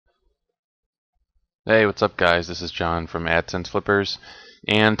Hey, what's up guys? This is John from AdSense Flippers,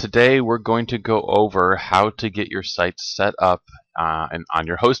 and today we're going to go over how to get your site set up on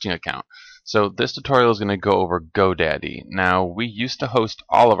your hosting account. So this tutorial is going to go over GoDaddy. Now, we used to host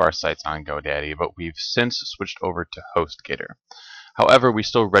all of our sites on GoDaddy, but we've since switched over to HostGator. However, we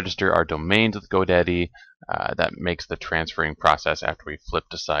still register our domains with GoDaddy. That makes the transferring process after we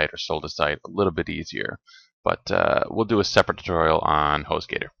flipped a site or sold a site a little bit easier. But we'll do a separate tutorial on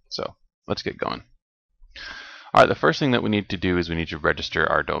HostGator. So let's get going. Alright, the first thing that we need to do is we need to register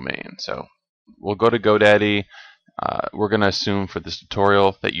our domain. So we'll go to GoDaddy. We're going to assume for this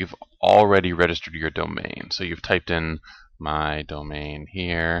tutorial that you've already registered your domain. So you've typed in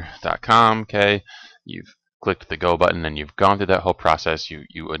mydomainhere.com, okay? You've clicked the go button and you've gone through that whole process. You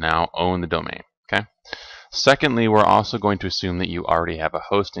now own the domain, okay? Secondly, we're also going to assume that you already have a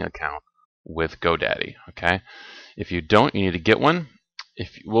hosting account with GoDaddy, okay? If you don't, you need to get one.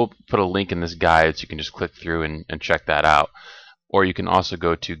 We'll put a link in this guide so you can just click through and check that out. Or you can also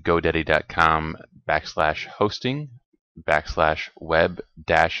go to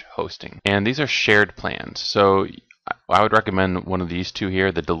godaddy.com/hosting/web-hosting. And these are shared plans. So I would recommend one of these two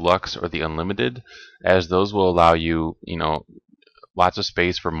here, the deluxe or the unlimited, as those will allow you, lots of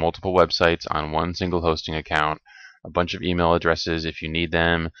space for multiple websites on one single hosting account, a bunch of email addresses if you need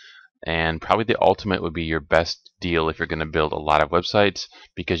them, and probably the ultimate would be your best deal if you're going to build a lot of websites,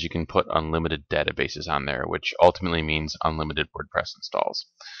 because you can put unlimited databases on there, which ultimately means unlimited WordPress installs.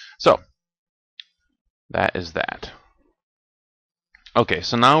 So that is that. Okay,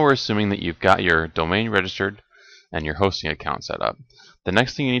 so now we're assuming that you've got your domain registered and your hosting account set up. The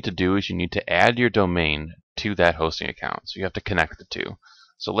next thing you need to do is you need to add your domain to that hosting account. So you have to connect the two.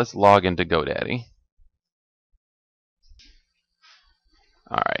 So let's log into GoDaddy.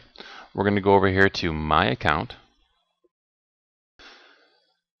 Alright, we're going to go over here to My Account,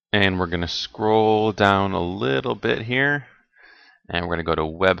 and we're going to scroll down a little bit here, and we're going to go to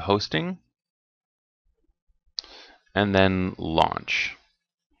Web Hosting, and then Launch.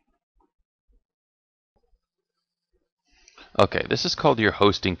 Okay, this is called your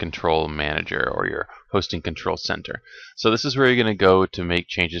Hosting Control Manager or your Hosting Control Center. So this is where you're going to go to make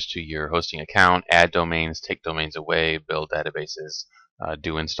changes to your hosting account, add domains, take domains away, build databases,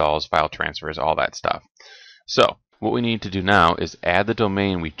 do installs, file transfers, all that stuff. So what we need to do now is add the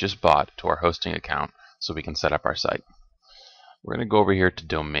domain we just bought to our hosting account so we can set up our site. We're going to go over here to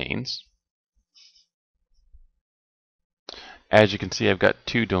Domains. As you can see, I've got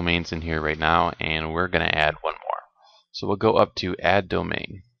two domains in here right now, and we're going to add one more. So we'll go up to Add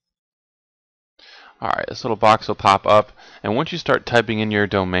Domain. Alright, this little box will pop up, and once you start typing in your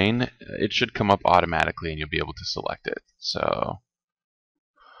domain, it should come up automatically and you'll be able to select it. So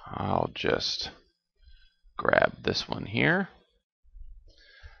I'll just grab this one here.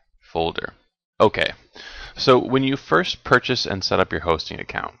 Folder. Okay, so when you first purchase and set up your hosting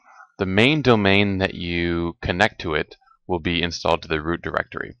account, the main domain that you connect to it will be installed to the root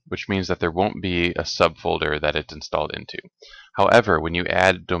directory, which means that there won't be a subfolder that it's installed into. However, when you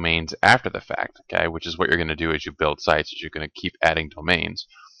add domains after the fact, okay, which is what you're going to do as you build sites, is you're going to keep adding domains,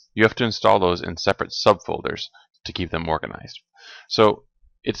 you have to install those in separate subfolders to keep them organized. So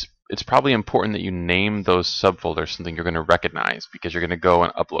it's probably important that you name those subfolders something you're going to recognize, because you're going to go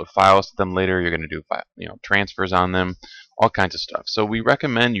and upload files to them later. You're going to do transfers on them, all kinds of stuff. So we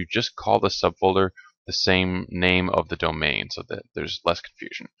recommend you just call the subfolder the same name of the domain so that there's less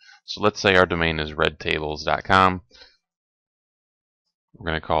confusion. So let's say our domain is redtables.com. We're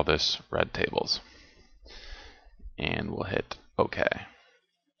going to call this redtables, and we'll hit OK.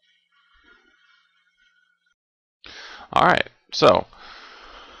 Alright, so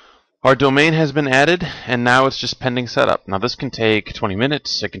our domain has been added, and now it's just pending setup. Now this can take 20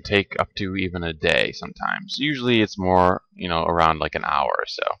 minutes. It can take up to even a day sometimes. Usually it's more, around like an hour or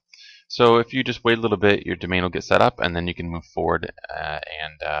so. So if you just wait a little bit, your domain will get set up, and then you can move forward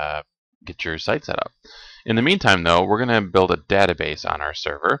and get your site set up. In the meantime, though, we're going to build a database on our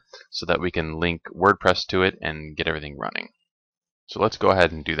server so that we can link WordPress to it and get everything running. So let's go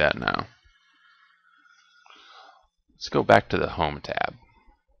ahead and do that now. Let's go back to the Home tab.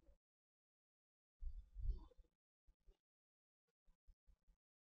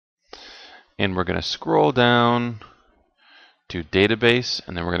 And we're going to scroll down to Database,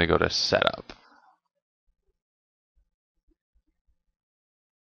 and then we're going to go to Setup.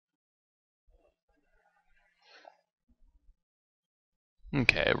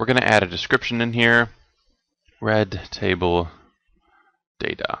 Okay, we're going to add a description in here. Red table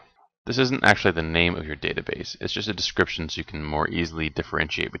data. This isn't actually the name of your database. It's just a description so you can more easily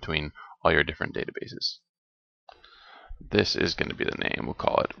differentiate between all your different databases. This is going to be the name. We'll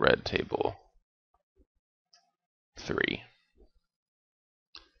call it Red Table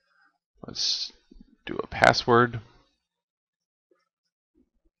password.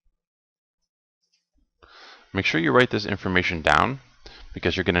 Make sure you write this information down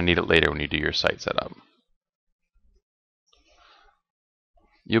because you're going to need it later when you do your site setup.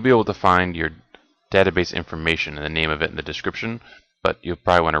 You'll be able to find your database information and the name of it in the description, but you'll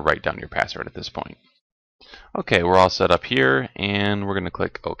probably want to write down your password at this point. Okay, we're all set up here, and we're going to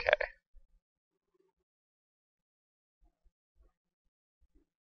click OK.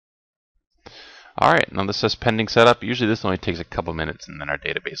 Alright, now this says pending setup. Usually this only takes a couple minutes and then our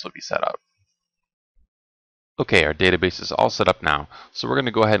database will be set up. Okay, our database is all set up now, so we're going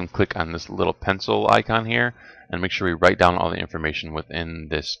to go ahead and click on this little pencil icon here and make sure we write down all the information within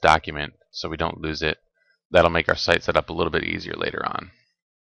this document so we don't lose it. That'll make our site set up a little bit easier later on.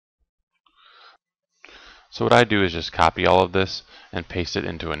 So what I do is just copy all of this and paste it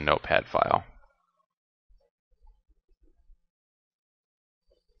into a notepad file.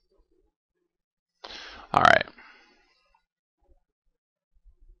 Alright.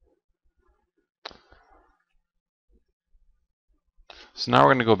 So now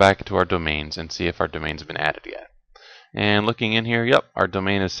we're going to go back into our domains and see if our domain's been added yet. And looking in here, yep, our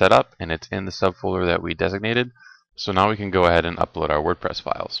domain is set up and it's in the subfolder that we designated. So now we can go ahead and upload our WordPress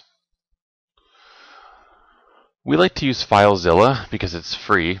files. We like to use FileZilla because it's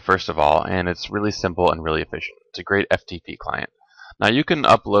free, first of all, and it's really simple and really efficient. It's a great FTP client. Now you can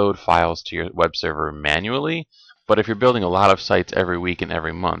upload files to your web server manually, but if you're building a lot of sites every week and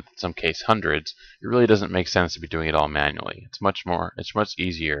every month, in some case hundreds, it really doesn't make sense to be doing it all manually. It's much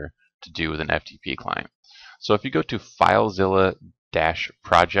easier to do with an FTP client. So if you go to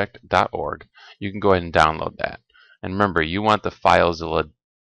filezilla-project.org, you can go ahead and download that. And remember, you want the FileZilla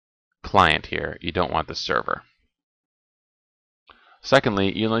client here. You don't want the server.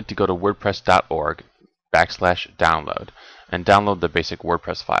 Secondly, you'll need to go to wordpress.org/download and download the basic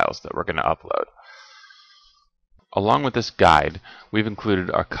WordPress files that we're going to upload. Along with this guide, we've included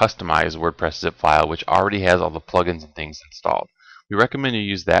our customized WordPress zip file, which already has all the plugins and things installed. We recommend you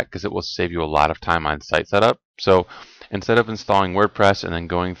use that because it will save you a lot of time on site setup. So instead of installing WordPress and then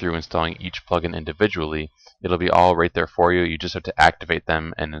going through installing each plugin individually, it'll be all right there for you. You just have to activate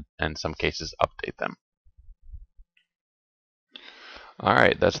them and in some cases update them.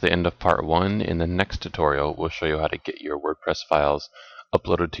 Alright, that's the end of part 1. In the next tutorial, we'll show you how to get your WordPress files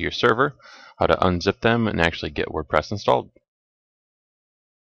uploaded to your server, how to unzip them, and actually get WordPress installed.